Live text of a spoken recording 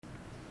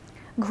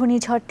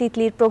ঘূর্ণিঝড়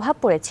তিতলির প্রভাব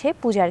পড়েছে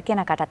পূজার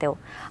কেনাকাটাতেও।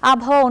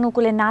 আবহাওয়া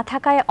অনুকূলে না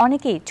থাকায়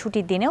অনেকেই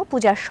ছুটির দিনেও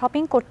পূজার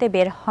শপিং করতে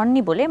বের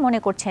হননি বলে মনে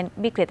করছেন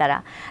বিক্রেতারা।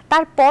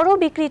 তারপরও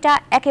বিক্রিটা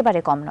একেবারে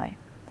কম নয়।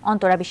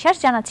 অন্তরা বিশ্বাস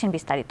জানাচ্ছেন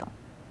বিস্তারিত।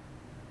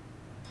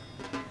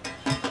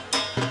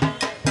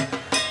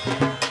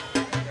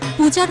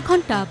 পূজার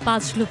ঘণ্টা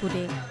বাজলো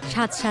বলে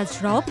সাজ সাজ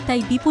রব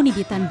তাই বিপণী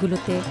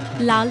বিতানগুলোতে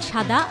লাল,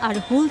 সাদা আর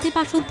হলদে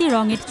বাসন্তী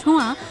রঙের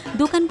ছোঁয়া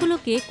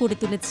দোকানগুলোকে করে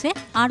তুলেছে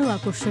আরও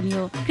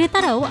আকর্ষণীয়।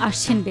 ক্রেতারাও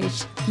আসছেন বেশ,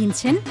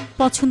 কিনছেন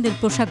পছন্দের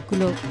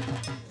পোশাকগুলো।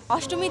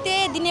 অষ্টমীতে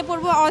দিনে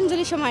পরবো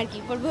অঞ্জলির সময় আর কি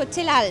পরবো হচ্ছে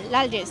লাল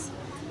লাল ড্রেস।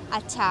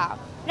 আচ্ছা,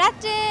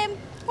 রাত্রে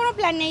কোনো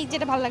প্ল্যান নেই,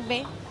 যেটা ভালো লাগবে।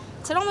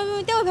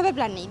 নবমীতে ওইভাবে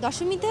প্ল্যান নেই।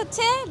 দশমীতে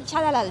হচ্ছে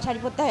সাদা লাল শাড়ি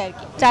পরতে হয় আর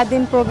কি। 4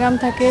 দিন প্রোগ্রাম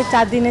থাকে,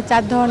 4 দিনে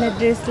 4 ধরনের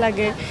ড্রেস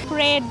লাগে।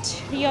 রেড,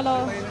 ইয়েলো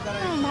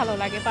ভালো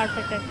লাগে,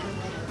 পারফেক্ট আর কি।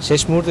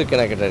 শেষ মুহূর্তের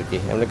কেনাকাটা আর কি।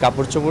 আমরা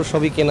কাপড় চোপড়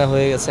সবই কেনা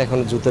হয়ে গেছে, এখন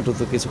জুতো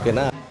টুতো কিছু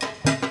কেনা।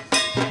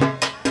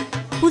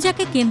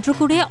 পূজাকে কেন্দ্র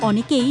করে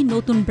অনেকেই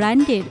নতুন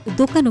ব্র্যান্ডের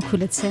দোকানও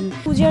খুলেছেন।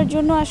 পূজার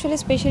জন্য আসলে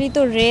স্পেশালি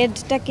তো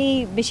রেডটাকেই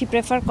বেশি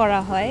প্রেফার করা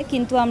হয়,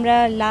 কিন্তু আমরা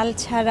লাল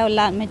ছাড়াও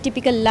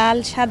টিপিক্যাল লাল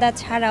সাদা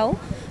ছাড়াও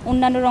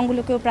অন্যান্য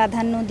রঙগুলোকেও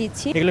প্রাধান্য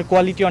দিচ্ছি। এগুলোর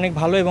কোয়ালিটি অনেক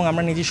ভালো এবং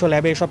আমরা নিজস্ব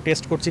ল্যাবে এসব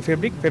টেস্ট করছি।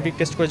 ফেব্রিক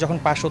টেস্ট করে যখন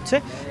পাস হচ্ছে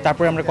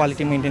তারপরে আমরা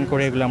কোয়ালিটি মেনটেন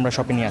করে এগুলো আমরা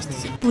শপে নিয়ে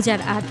আসতেছি।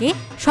 পূজার আগে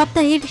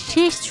সপ্তাহের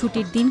শেষ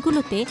ছুটির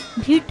দিনগুলোতে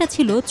ভিড়টা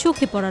ছিল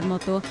চোখে পড়ার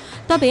মতো,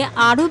 তবে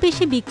আরও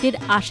বেশি বিক্রির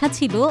আশা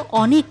ছিল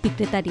অনেক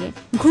বিক্রেতারই।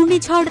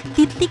 ঘূর্ণিঝড়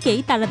তিতলিকেই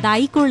তারা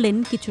দায়ী করলেন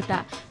কিছুটা,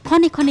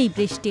 ক্ষণে ক্ষণেই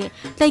বৃষ্টি,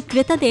 তাই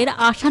ক্রেতাদের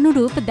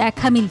আশানুরূপ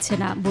দেখা মিলছে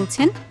না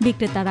বলছেন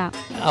বিক্রেতারা।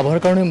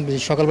 আবহাওয়ার কারণে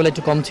সকালবেলা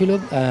একটু কম ছিল,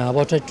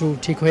 আবহাওয়াটা একটু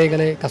ঠিক হয়ে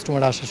গেলে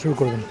কাস্টমাররা আসা শুরু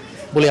করবেন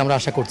বলে আমরা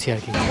আশা করছি আর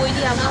কি।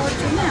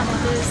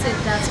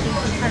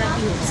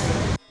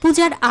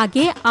 পূজার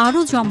আগে আরও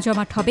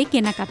জমজমাট হবে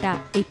কেনাকাটা,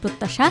 এই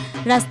প্রত্যাশা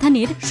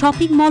রাজধানীর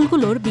শপিং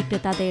মলগুলোর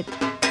বিক্রেতাদের।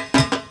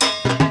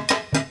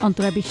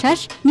 অন্তরা বিশ্বাস,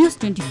 নিউজ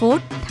 24,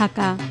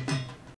 ঢাকা।